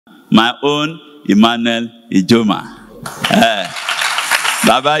my own Emmanuel Ijomah.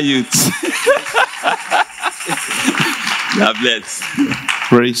 Baba Youth. God bless.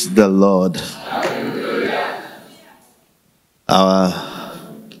 Praise the Lord. Our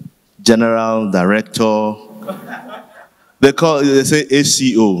General Director, they say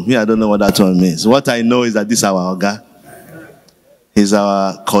ACO. Me, I don't know what that one means. What I know is that this is our Oga. He's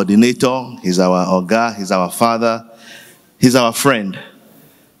our coordinator. He's our Oga. He's our father. He's our friend.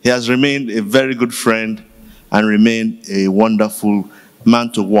 He has remained a very good friend and remained a wonderful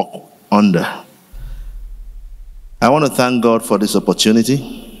man to walk under. I want to thank God for this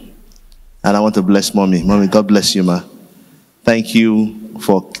opportunity. And I want to bless Mommy. Mommy, God bless you, ma. Thank you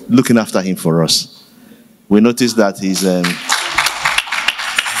for looking after him for us. We noticed that he's...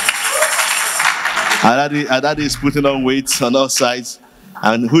 Our daddy is putting on weight on all sides.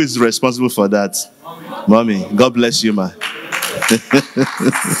 And who is responsible for that? Mommy. God bless you, ma.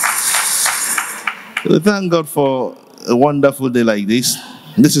 We thank God for a wonderful day like this.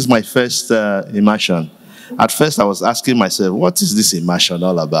 This is my first immersion. At first, I was asking myself, what is this immersion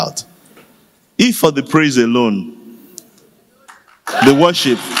all about? If for the praise alone, the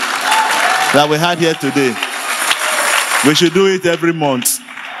worship that we had here today, we should do it every month.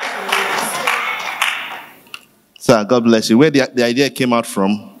 Sir, God bless you. Where the idea came out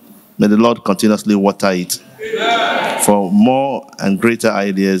from, may the Lord continuously water it. Amen. For more and greater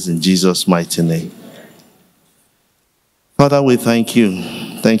ideas in Jesus' mighty name. Father, we thank you.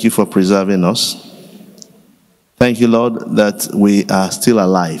 Thank you for preserving us. Thank you, Lord, that we are still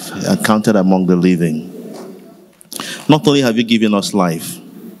alive and counted among the living. Not only have you given us life,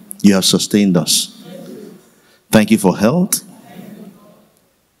 you have sustained us. Thank you for health.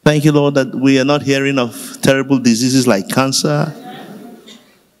 Thank you, Lord, that we are not hearing of terrible diseases like cancer,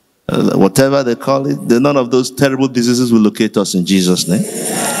 whatever they call it. None of those terrible diseases will locate us in Jesus' name.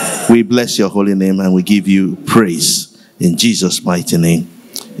 We bless your holy name and we give you praise in Jesus' mighty name.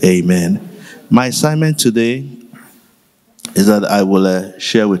 Amen. My assignment today is that I will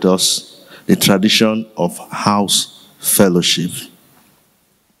share with us the tradition of house fellowship.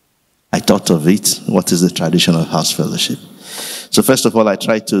 I thought of it. What is the tradition of house fellowship? So first of all, I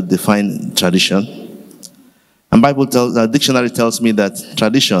try to define tradition. And the dictionary tells me that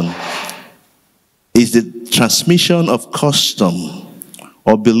tradition is the transmission of custom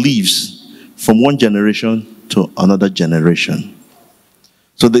or beliefs from one generation to another generation.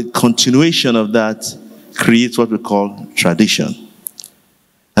 So the continuation of that creates what we call tradition.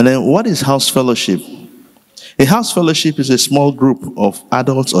 And then what is house fellowship? A house fellowship is a small group of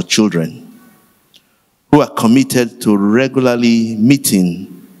adults or children who are committed to regularly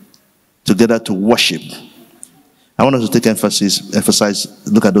meeting together to worship. I want us to take emphasize,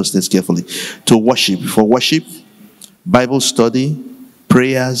 look at those things carefully. To worship. For worship, Bible study,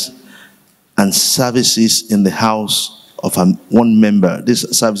 prayers, and services in the house of one member.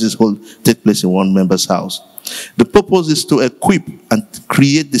 These services take place in one member's house. The purpose is to equip and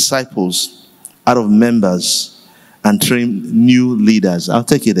create disciples out of members and train new leaders. I'll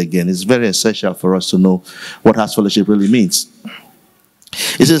take it again. It's very essential for us to know what house fellowship really means.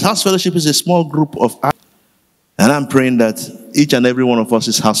 It says house fellowship is a small group of, and I'm praying that each and every one of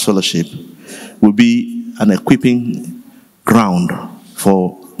us, house fellowship will be an equipping ground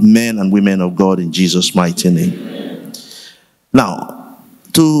for men and women of God in Jesus' mighty name. Now,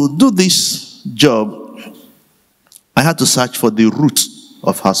 to do this job, I had to search for the root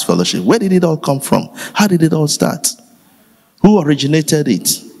of house fellowship. Where did it all come from? How did it all start? Who originated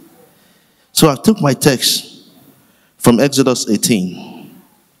it? So I took my text from Exodus 18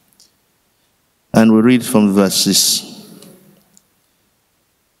 and we read from verses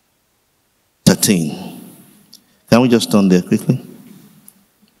 13. Can we just turn there quickly?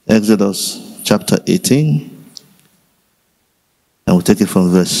 Exodus chapter 18 and we'll take it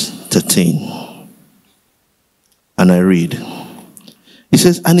from verse 13. And I read. It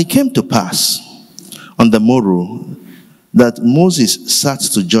says, and it came to pass on the morrow that Moses sat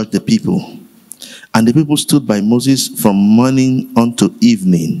to judge the people. And the people stood by Moses from morning unto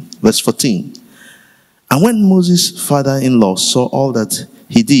evening. Verse 14. And when Moses' father-in-law saw all that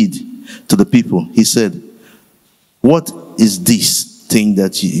he did to the people, he said, what is this thing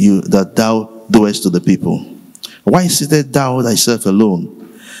that thou doest to the people? Why sittest thou thyself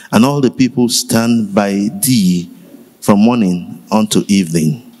alone? And all the people stand by thee from morning unto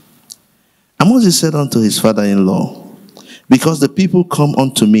evening. And Moses said unto his father-in-law, because the people come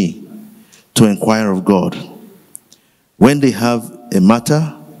unto me to inquire of God. When they have a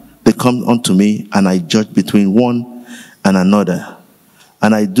matter, they come unto me, and I judge between one and another.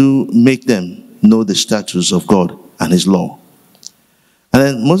 And I do make them know the statutes of God and his law. And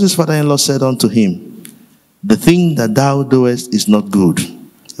then Moses' father-in-law said unto him, the thing that thou doest is not good.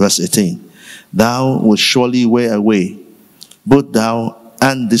 Verse 18. Thou wilt surely wear away, both thou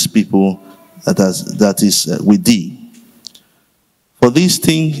and this people that is with thee. For this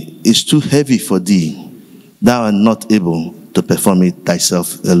thing is too heavy for thee. Thou art not able to perform it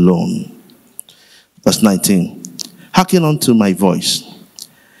thyself alone. Verse 19. Hearken unto my voice.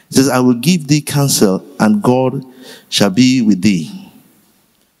 It says, I will give thee counsel, and God shall be with thee.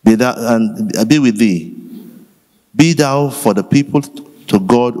 Be with thee. Be thou for the people to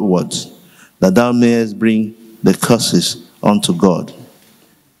God wards, that thou mayest bring the curses unto God.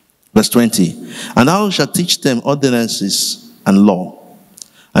 Verse 20. And thou shalt teach them ordinances and law,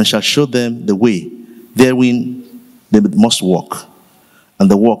 and shalt show them the way therein they must walk, and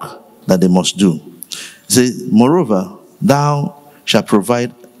the work that they must do. It says, moreover, thou shalt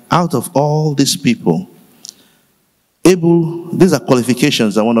provide out of all these people these are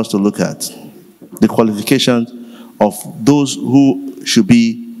qualifications I want us to look at. The qualifications of those who should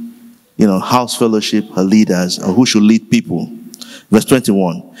be, house fellowship leaders, or who should lead people. Verse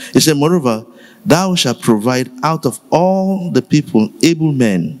 21. It says, moreover, thou shalt provide out of all the people able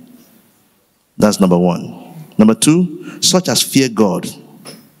men. That's number one. Number two, such as fear God.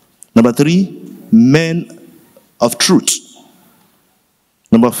 Number three, men of truth.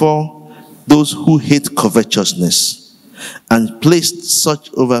 Number four, those who hate covetousness, and placed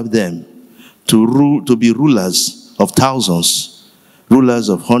such over them to be rulers of thousands, rulers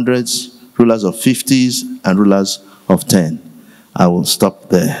of hundreds, rulers of 50s, and rulers of 10. I will stop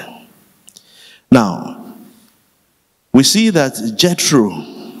there. Now, we see that Jethro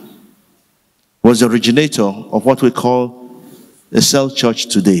was the originator of what we call a cell church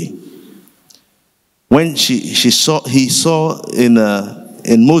today. When he saw in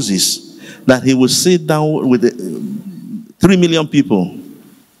Moses that he would sit down with 3 million people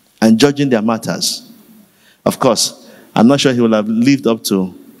and judging their matters. Of course, I'm not sure he would have lived up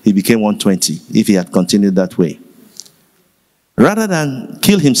to he became 120 if he had continued that way. Rather than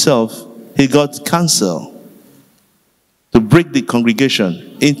kill himself, he got counsel to break the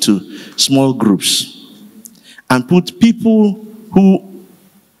congregation into small groups and put people who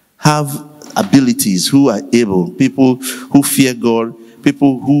have abilities, who are able, people who fear God,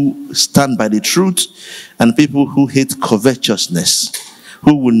 people who stand by the truth, and people who hate covetousness,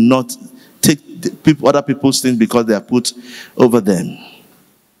 who will not take other people's things because they are put over them.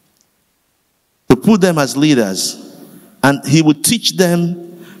 To put them as leaders, and he would teach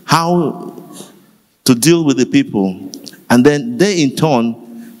them how to deal with the people, and then they in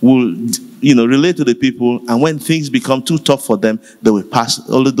turn will relate to the people, and when things become too tough for them, they will pass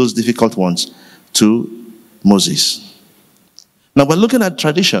all of those difficult ones to Moses. Now we're looking at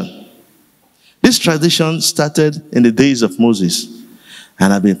tradition. This tradition started in the days of Moses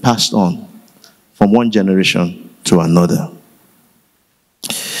and have been passed on from one generation to another.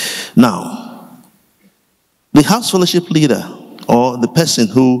 Now, the house fellowship leader, or the person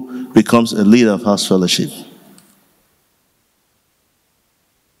who becomes a leader of house fellowship,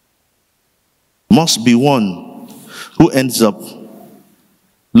 must be one who ends up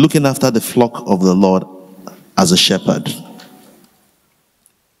looking after the flock of the Lord as a shepherd.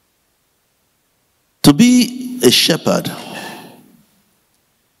 To be a shepherd,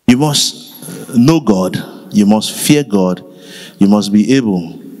 you must know God, you must fear God, you must be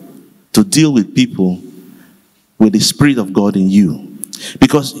able to deal with people with the Spirit of God in you.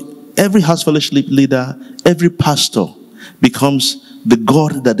 Because every house fellowship leader, every pastor becomes the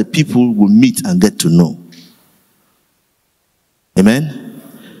God that the people will meet and get to know. Amen?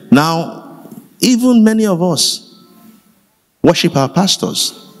 Now, even many of us worship our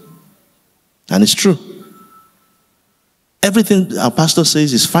pastors. And it's true. Everything our pastor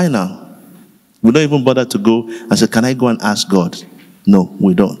says is final. We don't even bother to go and say, can I go and ask God? No,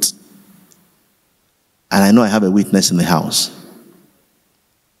 we don't. And I know I have a witness in the house.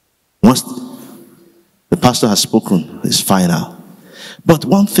 Once the pastor has spoken, it's final. But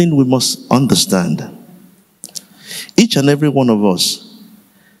one thing we must understand, each and every one of us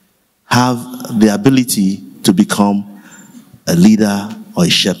have the ability to become a leader or a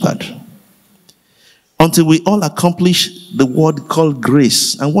shepherd. Until we all accomplish the word called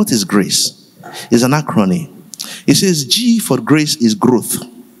grace. And what is grace? It's an acronym. It says G for grace is growth.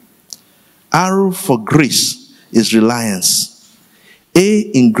 R for grace is reliance. A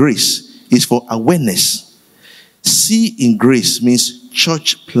in grace is for awareness. C in grace means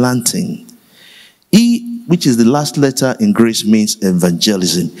church planting. E, which is the last letter in grace, means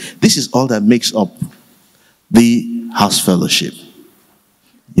evangelism. This is all that makes up the house fellowship.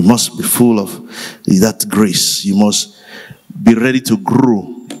 You must be full of that grace. You must be ready to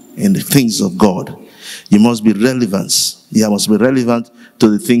grow in the things of God. You must be relevant. You must be relevant to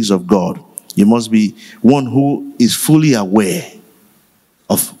the things of God. You must be one who is fully aware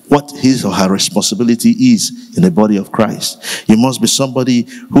of what his or her responsibility is in the body of Christ. You must be somebody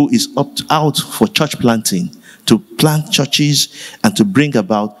who is out for church planting, to plant churches and to bring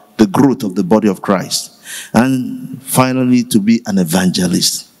about the growth of the body of Christ. And finally, to be an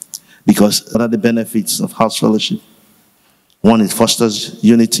evangelist. Because what are the benefits of house fellowship? One, it fosters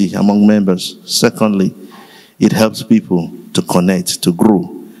unity among members. Secondly, it helps people to connect, to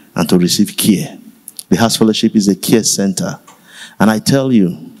grow, and to receive care. The house fellowship is a care center. And I tell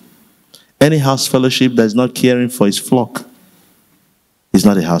you, any house fellowship that is not caring for its flock is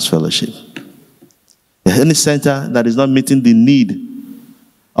not a house fellowship. Any center that is not meeting the need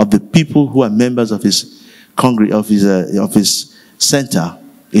of the people who are members of his center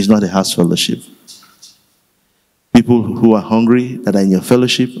is not a house fellowship. People who are hungry that are in your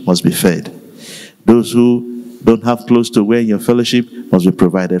fellowship must be fed. Those who don't have clothes to wear in your fellowship must be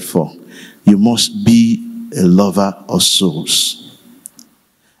provided for. You must be a lover of souls.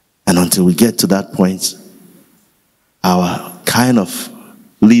 And until we get to that point, our kind of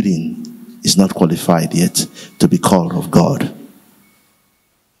leading is not qualified yet to be called of God.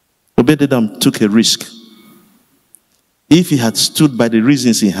 Obed-Edom took a risk. If he had stood by the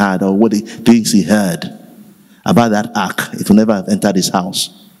reasons he had or what the things he heard about that ark, it would never have entered his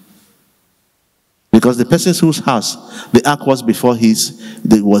house. Because the person whose house the ark was before his,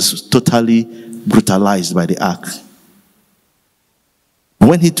 was totally brutalized by the ark.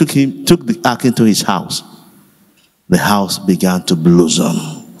 When he took the ark into his house, the house began to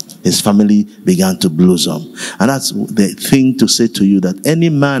blossom. His family began to blossom. And that's the thing to say to you, that any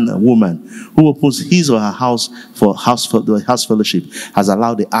man or woman who opens his or her house for house fellowship has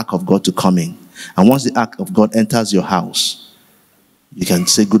allowed the ark of God to come in. And once the ark of God enters your house, you can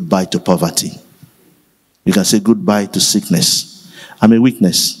say goodbye to poverty. You can say goodbye to sickness. I'm a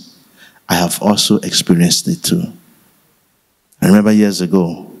witness. I have also experienced it too. I remember years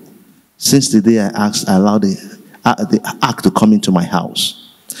ago, since the day I allowed the ark to come into my house,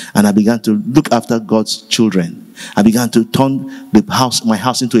 and I began to look after God's children. I began to turn my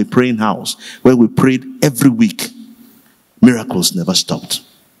house into a praying house where we prayed every week. Miracles never stopped.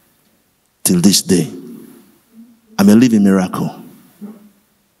 Till this day. I'm a living miracle.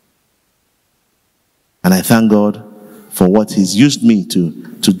 And I thank God for what he's used me to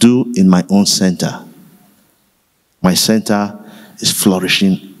do in my own center. My center is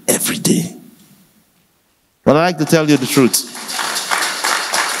flourishing every day. But I like to tell you the truth.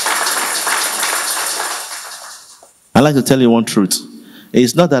 I like to tell you one truth.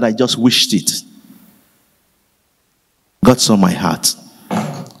 It's not that I just wished it. God saw my heart.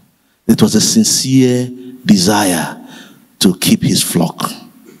 It was a sincere desire to keep his flock.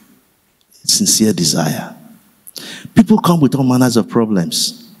 A sincere desire. People come with all manners of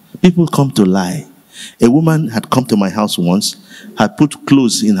problems. People come to lie. A woman had come to my house once, had put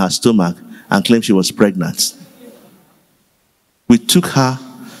clothes in her stomach and claimed she was pregnant. We took her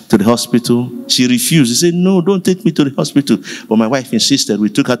to the hospital. She refused. She said, no, don't take me to the hospital. But my wife insisted. We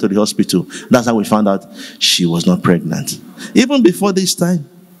took her to the hospital. That's how we found out she was not pregnant. Even before this time,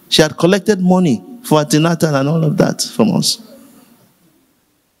 she had collected money for antenatal and all of that from us.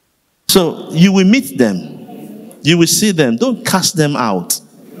 So you will meet them. You will see them. Don't cast them out.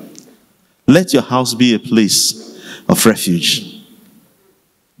 Let your house be a place of refuge.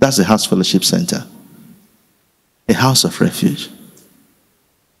 That's the house fellowship center. A house of refuge.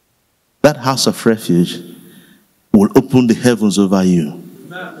 That house of refuge will open the heavens over you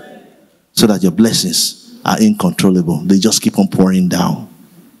so that your blessings are incontrollable. They just keep on pouring down.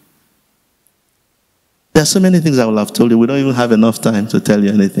 There are so many things I will have told you. We don't even have enough time to tell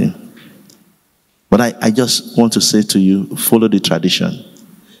you anything. But I just want to say to you, follow the tradition.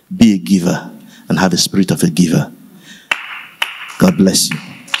 Be a giver and have a spirit of a giver. God bless you.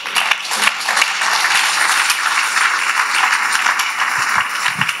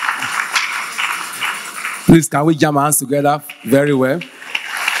 Please, can we jam our hands together very well?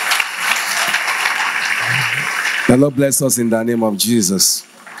 The Lord bless us in the name of Jesus.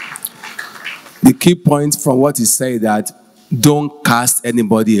 The key point from what he said that don't cast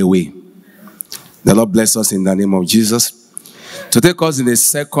anybody away. The Lord bless us in the name of Jesus. To take us in the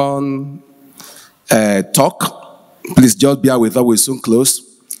second talk, please just bear with us, we'll soon close,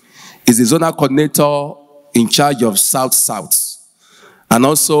 is the zonal coordinator in charge of South-South. And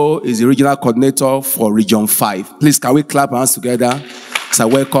also is the regional coordinator for Region 5. Please, can we clap our hands together as I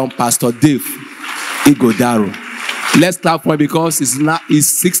welcome Pastor Dave Ighodaro. Let's clap for him because it's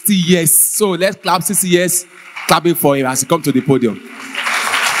 60 years. So let's clap 60 years clapping for him as he comes to the podium.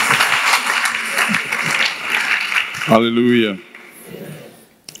 Hallelujah.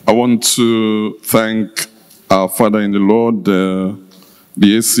 I want to thank our Father in the Lord, the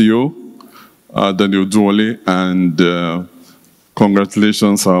ACO, Daniel Duole, and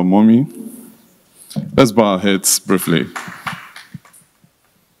congratulations, our mommy. Let's bow our heads briefly.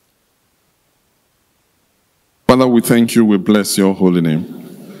 Father, we thank you, we bless your holy name.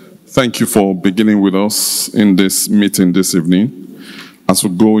 Thank you for beginning with us in this meeting this evening. As we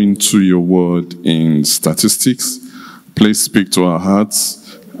go into your word in statistics, please speak to our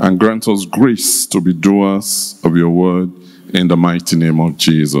hearts and grant us grace to be doers of your word in the mighty name of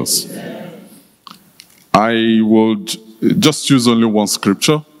Jesus. I would just use only one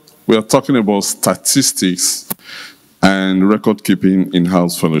scripture. We are talking about statistics and record keeping in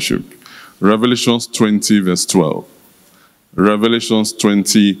house fellowship. Revelations 20 verse 12. Revelations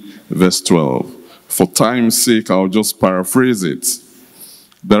 20 verse 12. For time's sake, I'll just paraphrase it.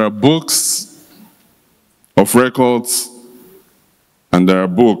 There are books of records and there are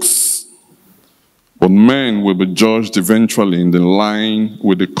books, but men will be judged eventually in the line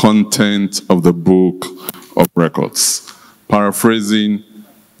with the content of the book of records. Paraphrasing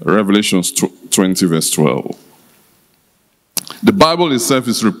Revelations 20 verse 12. The Bible itself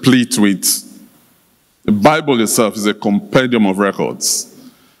is replete with, the Bible itself is a compendium of records,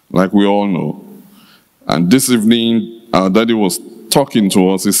 like we all know. And this evening, our daddy was talking to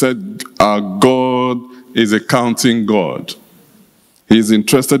us. He said, our God is a counting God. He's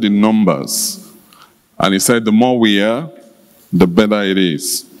interested in numbers. And he said, the more we are, the better it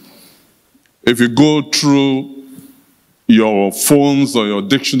is. If you go through your phones or your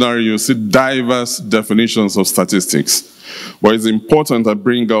dictionary, you'll see diverse definitions of statistics. But it's important I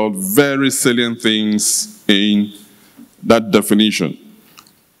bring out very salient things in that definition.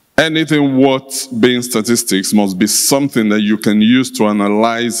 Anything worth being statistics must be something that you can use to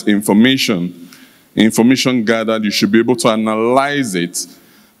analyze information. Information gathered, you should be able to analyze it.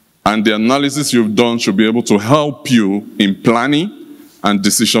 And the analysis you've done should be able to help you in planning and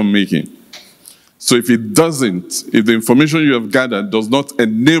decision making. So if it doesn't, if the information you have gathered does not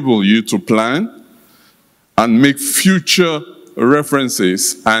enable you to plan and make future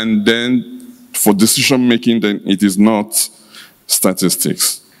references, and then for decision making, then it is not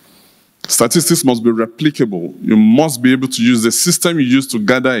statistics. Statistics must be replicable. You must be able to use the system you use to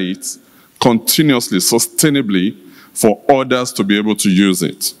gather it continuously, sustainably, for others to be able to use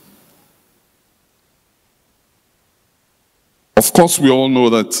it. Of course, we all know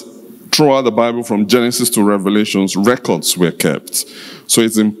that throughout the Bible, from Genesis to Revelations, records were kept. So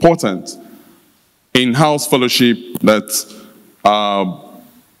it's important in-house fellowship that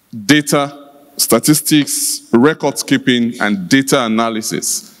data, statistics, records keeping, and data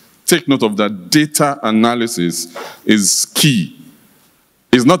analysis. Take note of that. Data analysis is key.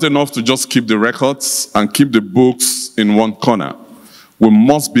 It's not enough to just keep the records and keep the books in one corner. We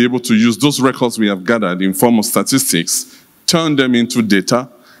must be able to use those records we have gathered in form of statistics, turn them into data,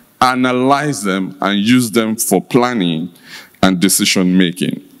 analyze them, and use them for planning and decision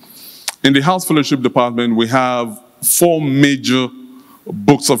making. In the House Fellowship Department, we have 4 major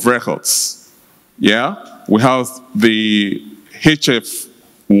books of records. Yeah? We have the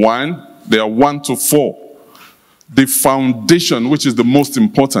HF1, there are 1 to 4. The foundation, which is the most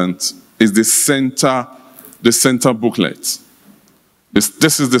important, is the center booklet.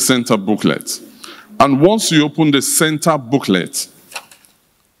 This is the center booklet. And once you open the center booklet,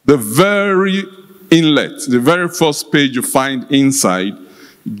 the very inlet, the very first page you find inside,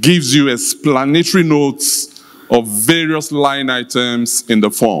 gives you explanatory notes of various line items in the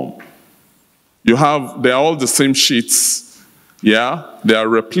form. They are all the same sheets. Yeah, they are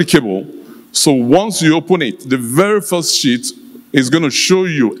replicable. So once you open it, the very first sheet is going to show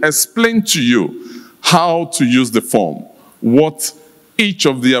you, explain to you how to use the form, what each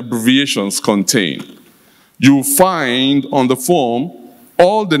of the abbreviations contain. You find on the form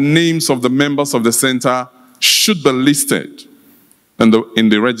all the names of the members of the center should be listed in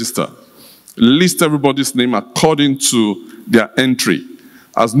the register. List everybody's name according to their entry.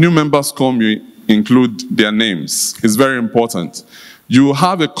 As new members come, you include their names. It's very important. You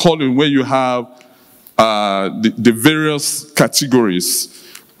have a column where you have the various categories: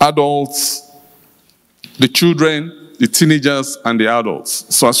 adults, the children, the teenagers, and the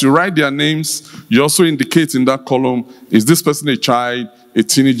adults. So as you write their names, you also indicate in that column, is this person a child, a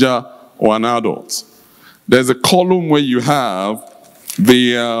teenager, or an adult? There's a column where you have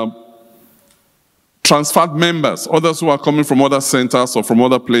the transferred members, others who are coming from other centers or from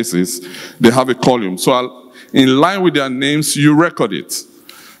other places. They have a column. So in line with their names, you record it.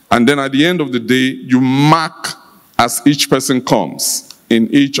 And then at the end of the day, you mark as each person comes in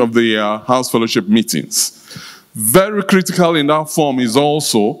each of the house fellowship meetings. Very critical in that form is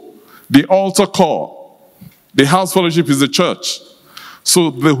also the altar call. The house fellowship is the church.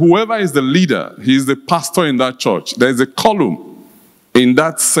 So whoever is the leader, he is the pastor in that church. There is a column in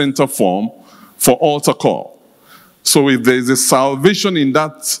that center form for altar call. So if there is a salvation in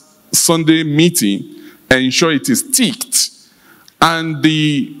that Sunday meeting, ensure it is ticked. And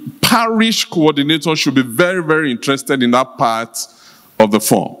the parish coordinator should be very, very interested in that part of the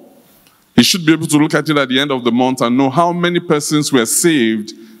form. He should be able to look at it at the end of the month and know how many persons were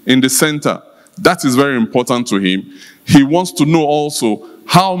saved in the center. That is very important to him. He wants to know also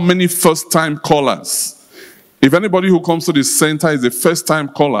how many first-time callers. If anybody who comes to the center is a first-time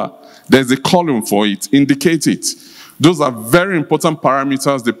caller, there's a column for it. Indicate it. Those are very important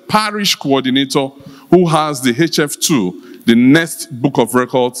parameters. The parish coordinator who has the HF2, the next book of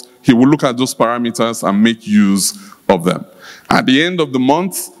records, he will look at those parameters and make use of them. At the end of the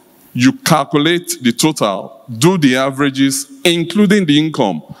month, you calculate the total, do the averages, including the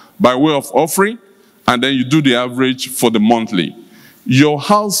income, by way of offering, and then you do the average for the monthly. Your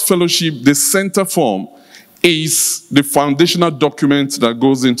house fellowship, the center form, is the foundational document that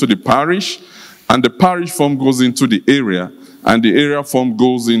goes into the parish, and the parish form goes into the area, and the area form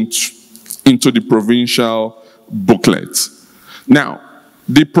goes into the provincial booklet. Now,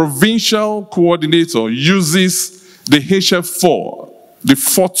 the provincial coordinator uses the HF4, the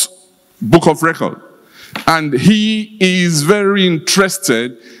fourth book of record, and he is very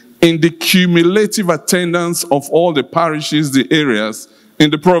interested in the cumulative attendance of all the parishes, the areas in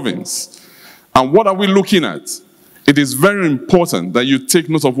the province. And what are we looking at? It is very important that you take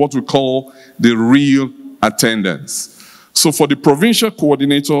note of what we call the real attendance. So for the provincial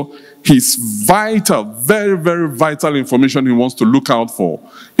coordinator, his vital, very, very vital information he wants to look out for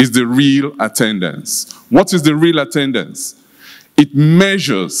is the real attendance. What is the real attendance? It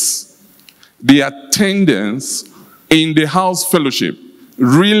measures the attendance in the house fellowship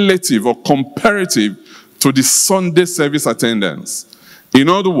relative or comparative to the Sunday service attendance. In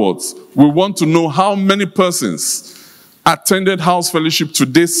other words, we want to know how many persons attended house fellowship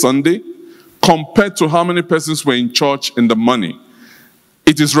today, Sunday, compared to how many persons were in church in the morning.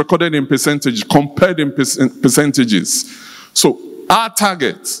 It is recorded in percentages, compared in percentages. So our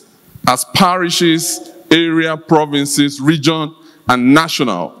target as parishes, area, provinces, region, and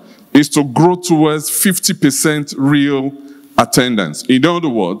national is to grow towards 50% real attendance. In other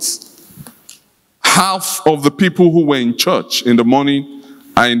words, half of the people who were in church in the morning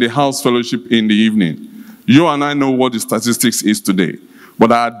are in the house fellowship in the evening. You and I know what the statistics is today.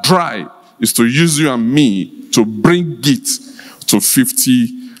 But our drive is to use you and me to bring it to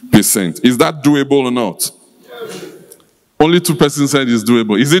 50%. Is that doable or not? Yes. Only 2 persons said it's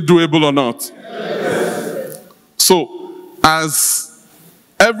doable. Is it doable or not? Yes. So, as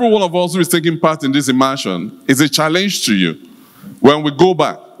every one of us who is taking part in this immersion, it's a challenge to you. When we go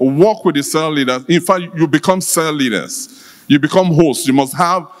back, work with the cell leaders. In fact, you become cell leaders. You become hosts. You must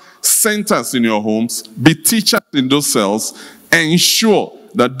have centers in your homes, be teachers in those cells, and ensure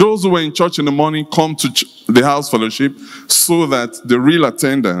that those who are in church in the morning come to the house fellowship so that the real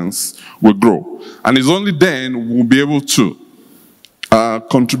attendance will grow. And it's only then we'll be able to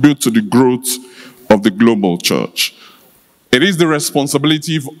contribute to the growth of the global church. It is the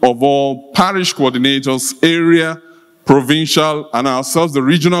responsibility of all parish coordinators, area, provincial, and ourselves, the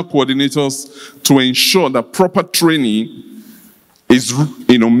regional coordinators, to ensure that proper training is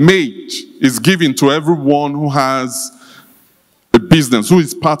given to everyone who has a business, who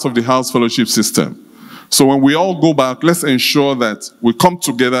is part of the house fellowship system. So when we all go back, let's ensure that we come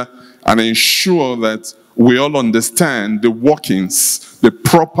together and ensure that we all understand the workings, the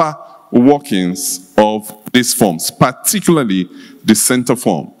proper workings of these forms, particularly the center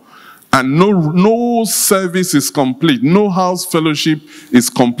form. And no service is complete, no house fellowship is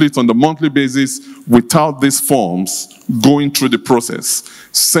complete on the monthly basis without these forms going through the process.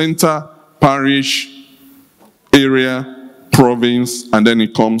 Center, parish, area, province, and then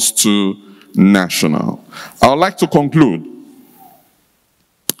it comes to national. I would like to conclude.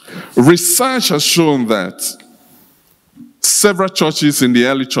 Research has shown that several churches in the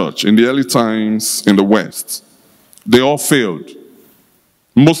early church, in the early times in the West, they all failed.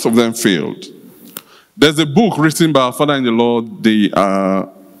 Most of them failed. There's a book written by our father in the Lord, the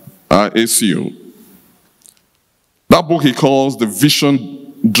ACO. That book he calls The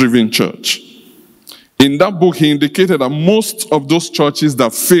Vision-Driven Church. In that book, he indicated that most of those churches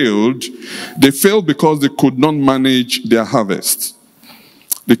that failed, they failed because they could not manage their harvest.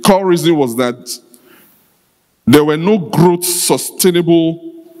 The core reason was that there were no growth,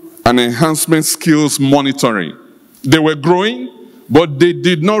 sustainable, and enhancement skills monitoring They were growing, but they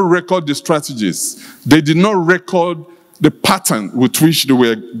did not record the strategies. They did not record the pattern with which they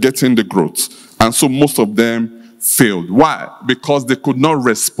were getting the growth. And so most of them failed. Why? Because they could not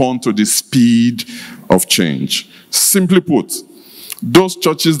respond to the speed of change. Simply put, those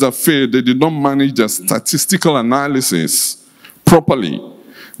churches that failed, they did not manage their statistical analysis properly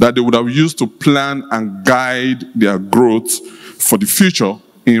that they would have used to plan and guide their growth for the future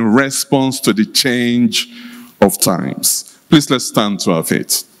in response to the change of times. Please let's stand to our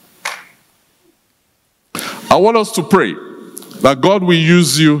feet. I want us to pray that God will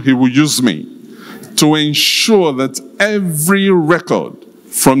use you, He will use me, to ensure that every record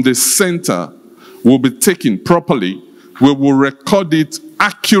from the center will be taken properly. We will record it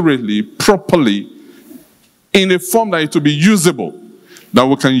accurately, properly, in a form that it will be usable, that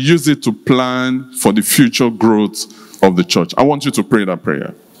we can use it to plan for the future growth of the church. I want you to pray that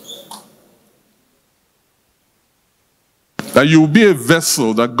prayer. That you will be a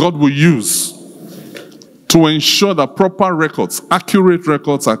vessel that God will use to ensure that proper records, accurate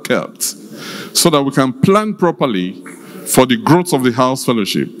records are kept, so that we can plan properly for the growth of the house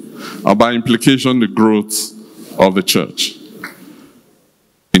fellowship, and by implication, the growth of the church.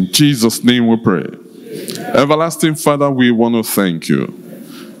 In Jesus' name we pray. Everlasting Father, we want to thank you.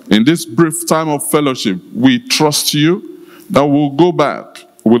 In this brief time of fellowship, we trust you that we'll go back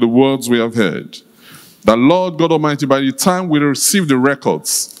with the words we have heard. That Lord God Almighty, by the time we receive the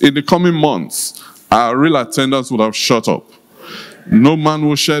records in the coming months, our real attendance would have shut up. No man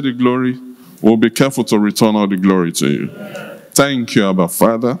will share the glory. We'll be careful to return all the glory to you. Thank you, Abba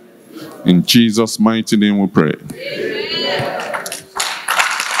Father. In Jesus' mighty name we pray.